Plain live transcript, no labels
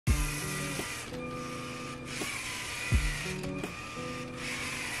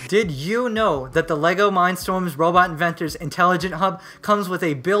Did you know that the LEGO Mindstorms Robot Inventor's Intelligent Hub comes with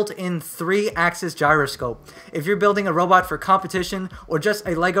a built-in 3-axis gyroscope? If you're building a robot for competition or just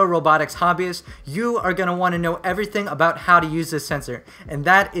a LEGO robotics hobbyist, you are going to want to know everything about how to use this sensor. And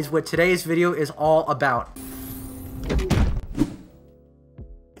that is what today's video is all about.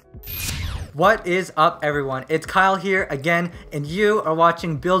 What is up, everyone? It's Kyle here again, and you are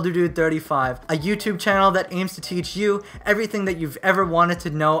watching Builderdude35, a YouTube channel that aims to teach you everything that you've ever wanted to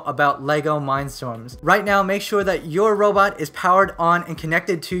know about LEGO Mindstorms. Right now, make sure that your robot is powered on and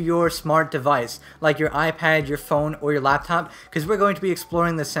connected to your smart device, like your iPad, your phone, or your laptop, because we're going to be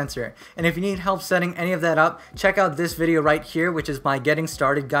exploring the sensor. And if you need help setting any of that up, check out this video right here, which is my Getting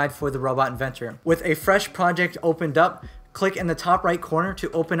Started guide for the Robot Inventor. With a fresh project opened up, click in the top right corner to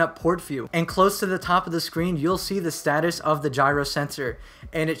open up port view, and close to the top of the screen you'll see the status of the gyro sensor,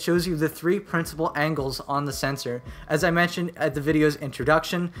 and it shows you the 3 principal angles on the sensor. As I mentioned at the video's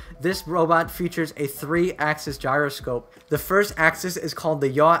introduction, this robot features a 3-axis gyroscope. The first axis is called the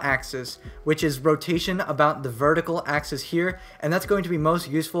yaw axis, which is rotation about the vertical axis here, and that's going to be most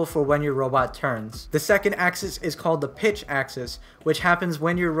useful for when your robot turns. The second axis is called the pitch axis, which happens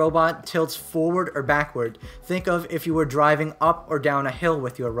when your robot tilts forward or backward. Think of if you were driving up or down a hill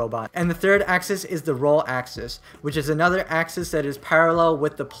with your robot. And the third axis is the roll axis, which is another axis that is parallel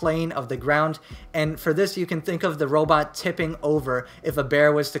with the plane of the ground, and for this you can think of the robot tipping over if a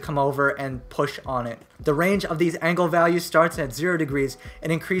bear was to come over and push on it. The range of these angle values starts at 0 degrees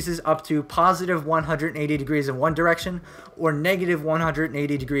and increases up to positive 180 degrees in one direction or negative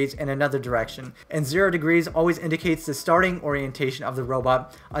 180 degrees in another direction. And 0 degrees always indicates the starting orientation of the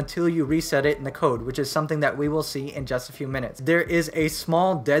robot until you reset it in the code, which is something that we will see in just a few minutes. There is a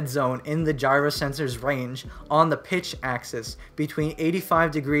small dead zone in the gyro sensor's range on the pitch axis between 85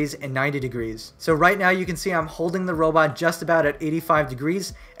 degrees and 90 degrees. So right now you can see I'm holding the robot just about at 85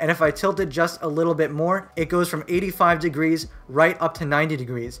 degrees, and if I tilt it just a little bit more, it goes from 85 degrees right up to 90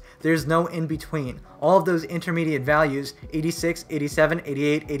 degrees. There's no in between. All of those intermediate values, 86, 87,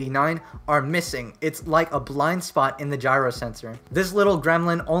 88, 89, are missing. It's like a blind spot in the gyro sensor. This little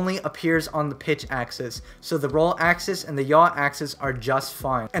gremlin only appears on the pitch axis, so the roll axis and the yaw axis are just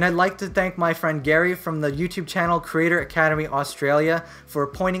fine. And I'd like to thank my friend Gary from the YouTube channel Creator Academy Australia for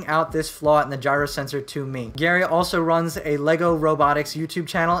pointing out this flaw in the gyro sensor to me. Gary also runs a LEGO Robotics YouTube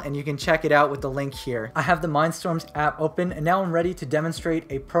channel, and you can check it out with the link here. I have the Mindstorms app open, and now I'm ready to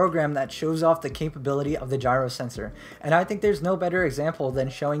demonstrate a program that shows off the capability of the gyro sensor. And I think there's no better example than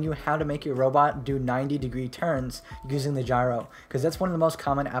showing you how to make your robot do 90-degree turns using the gyro, because that's one of the most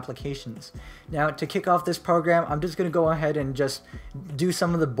common applications. Now, to kick off this program, I'm just going to go ahead and just do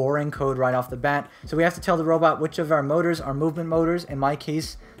some of the boring code right off the bat. So we have to tell the robot which of our motors are movement motors. In my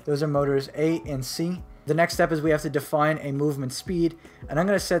case, those are motors A and C. The next step is we have to define a movement speed, and I'm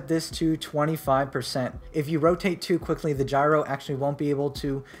going to set this to 25%. If you rotate too quickly, the gyro actually won't be able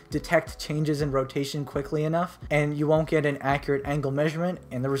to detect changes in rotation quickly enough, and you won't get an accurate angle measurement,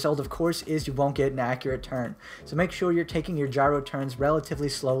 and the result, of course, is you won't get an accurate turn. So make sure you're taking your gyro turns relatively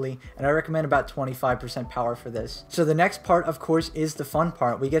slowly, and I recommend about 25% power for this. So the next part, of course, is the fun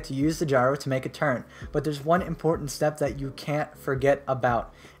part. We get to use the gyro to make a turn, but there's one important step that you can't forget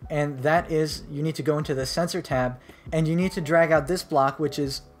about, and that is you need to go into the sensor tab, and you need to drag out this block, which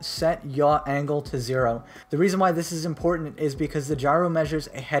is set yaw angle to 0. The reason why this is important is because the gyro measures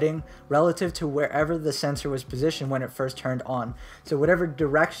a heading relative to wherever the sensor was positioned when it first turned on. So whatever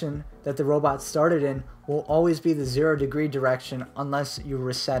direction that the robot started in will always be the 0-degree direction unless you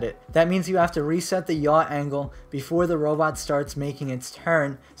reset it. That means you have to reset the yaw angle before the robot starts making its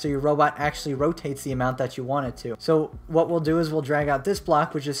turn, so your robot actually rotates the amount that you want it to. So what we'll do is we'll drag out this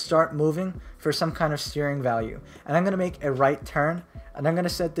block, which is start moving, for some kind of steering value. And I'm going to make a right turn, and I'm going to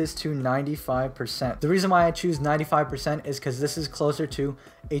set this to 95%. The reason why I choose 95% is because this is closer to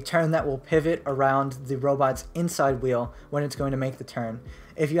a turn that will pivot around the robot's inside wheel when it's going to make the turn.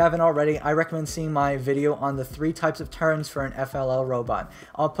 If you haven't already, I recommend seeing my video on the 3 types of turns for an FLL robot.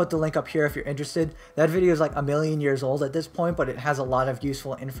 I'll put the link up here if you're interested. That video is like a million years old at this point, but it has a lot of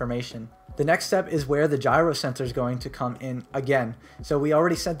useful information. The next step is where the gyro sensor is going to come in again. So we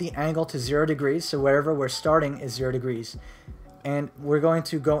already set the angle to 0 degrees, so wherever we're starting is 0 degrees. And we're going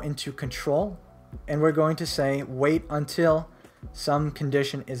to go into control, and we're going to say wait until some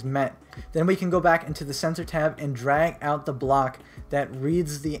condition is met. Then we can go back into the sensor tab and drag out the block that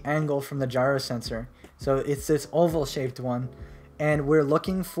reads the angle from the gyro sensor. So it's this oval shaped one, and we're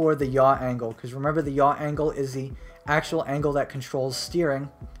looking for the yaw angle, because remember, the yaw angle is the actual angle that controls steering.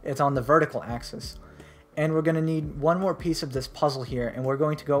 It's on the vertical axis. And we're going to need one more piece of this puzzle here, and we're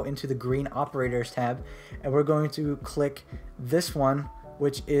going to go into the green operators tab, and we're going to click this one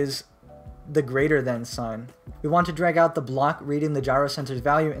which is the greater than sign. We want to drag out the block reading the gyro sensor's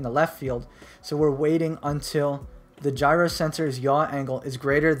value in the left field, so we're waiting until the gyro sensor's yaw angle is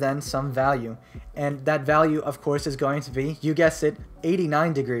greater than some value, and that value of course is going to be, you guessed it,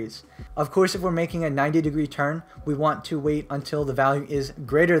 89 degrees. Of course, if we're making a 90-degree turn, we want to wait until the value is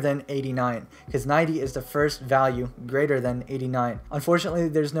greater than 89, because 90 is the first value greater than 89. Unfortunately,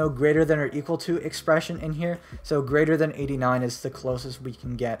 there's no greater than or equal to expression in here, so greater than 89 is the closest we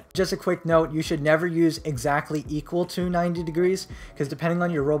can get. Just a quick note, you should never use exactly equal to 90 degrees, because depending on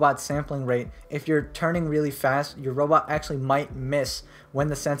your robot's sampling rate, if you're turning really fast, your robot actually might miss when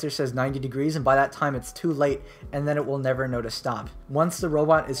the sensor says 90 degrees, and by that time it's too late, and then it will never know to stop. Once the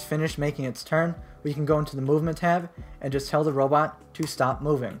robot is finished making its turn, we can go into the movement tab and just tell the robot to stop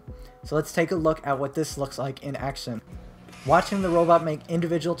moving. So let's take a look at what this looks like in action. Watching the robot make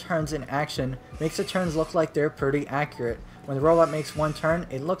individual turns in action makes the turns look like they're pretty accurate. When the robot makes one turn,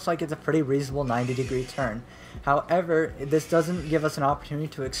 it looks like it's a pretty reasonable 90-degree turn. However, this doesn't give us an opportunity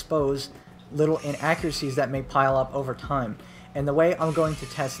to expose little inaccuracies that may pile up over time. And the way I'm going to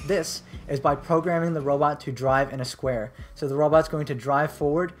test this is by programming the robot to drive in a square. So the robot's going to drive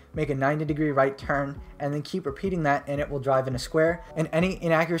forward, make a 90-degree right turn, and then keep repeating that, and it will drive in a square. And any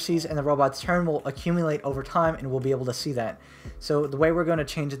inaccuracies in the robot's turn will accumulate over time, and we'll be able to see that. So the way we're going to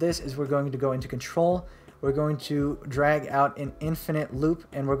change this is we're going to go into control, we're going to drag out an infinite loop,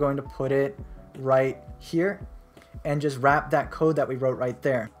 and we're going to put it right here, and just wrap that code that we wrote right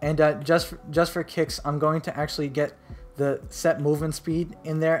there. And just for kicks, I'm going to actually get the set movement speed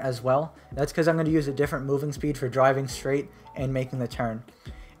in there as well. That's because I'm going to use a different moving speed for driving straight and making the turn.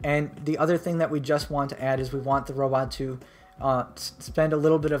 And the other thing that we just want to add is we want the robot to spend a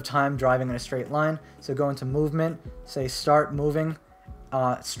little bit of time driving in a straight line. So go into movement, say start moving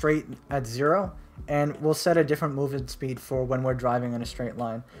straight at 0, and we'll set a different movement speed for when we're driving in a straight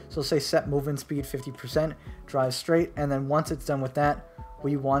line. So we'll say set movement speed 50%, drive straight, and then once it's done with that,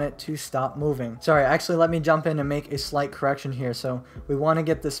 we want it to stop moving. Sorry, actually let me jump in and make a slight correction here. So we want to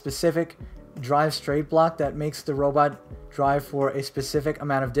get the specific drive straight block that makes the robot drive for a specific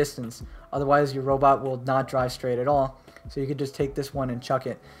amount of distance. Otherwise your robot will not drive straight at all. So you could just take this one and chuck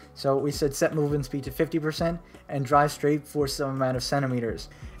it. So we said set movement speed to 50% and drive straight for some amount of centimeters.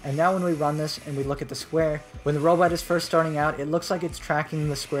 And now when we run this and we look at the square, when the robot is first starting out, it looks like it's tracking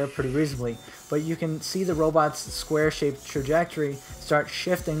the square pretty reasonably. But you can see the robot's square-shaped trajectory start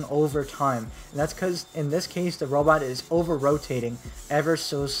shifting over time. And that's because in this case, the robot is over-rotating ever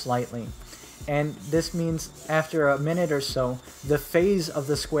so slightly. And this means after a minute or so, the phase of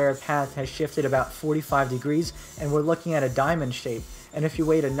the square path has shifted about 45 degrees, and we're looking at a diamond shape. And if you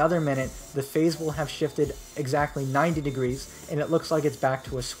wait another minute, the phase will have shifted exactly 90 degrees, and it looks like it's back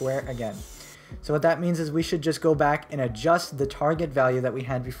to a square again. So what that means is we should just go back and adjust the target value that we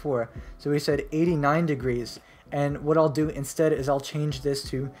had before. So we said 89 degrees. And what I'll do instead is I'll change this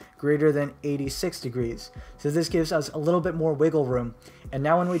to greater than 86 degrees. So this gives us a little bit more wiggle room. And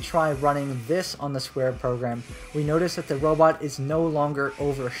now when we try running this on the square program, we notice that the robot is no longer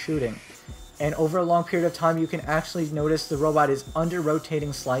overshooting. And over a long period of time, you can actually notice the robot is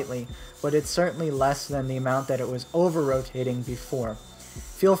under-rotating slightly, but it's certainly less than the amount that it was over-rotating before.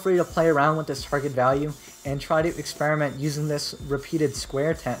 Feel free to play around with this target value and try to experiment using this repeated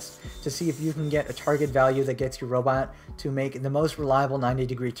square test to see if you can get a target value that gets your robot to make the most reliable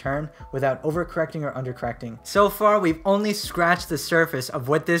 90-degree turn without overcorrecting or undercorrecting. So far, we've only scratched the surface of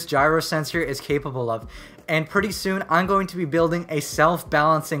what this gyro sensor is capable of. And pretty soon, I'm going to be building a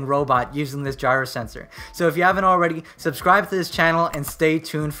self-balancing robot using this gyro sensor. So if you haven't already, subscribe to this channel and stay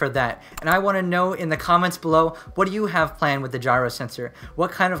tuned for that. And I want to know in the comments below, what do you have planned with the gyro sensor?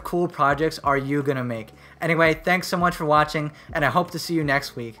 What kind of cool projects are you going to make? Anyway, thanks so much for watching, and I hope to see you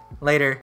next week. Later.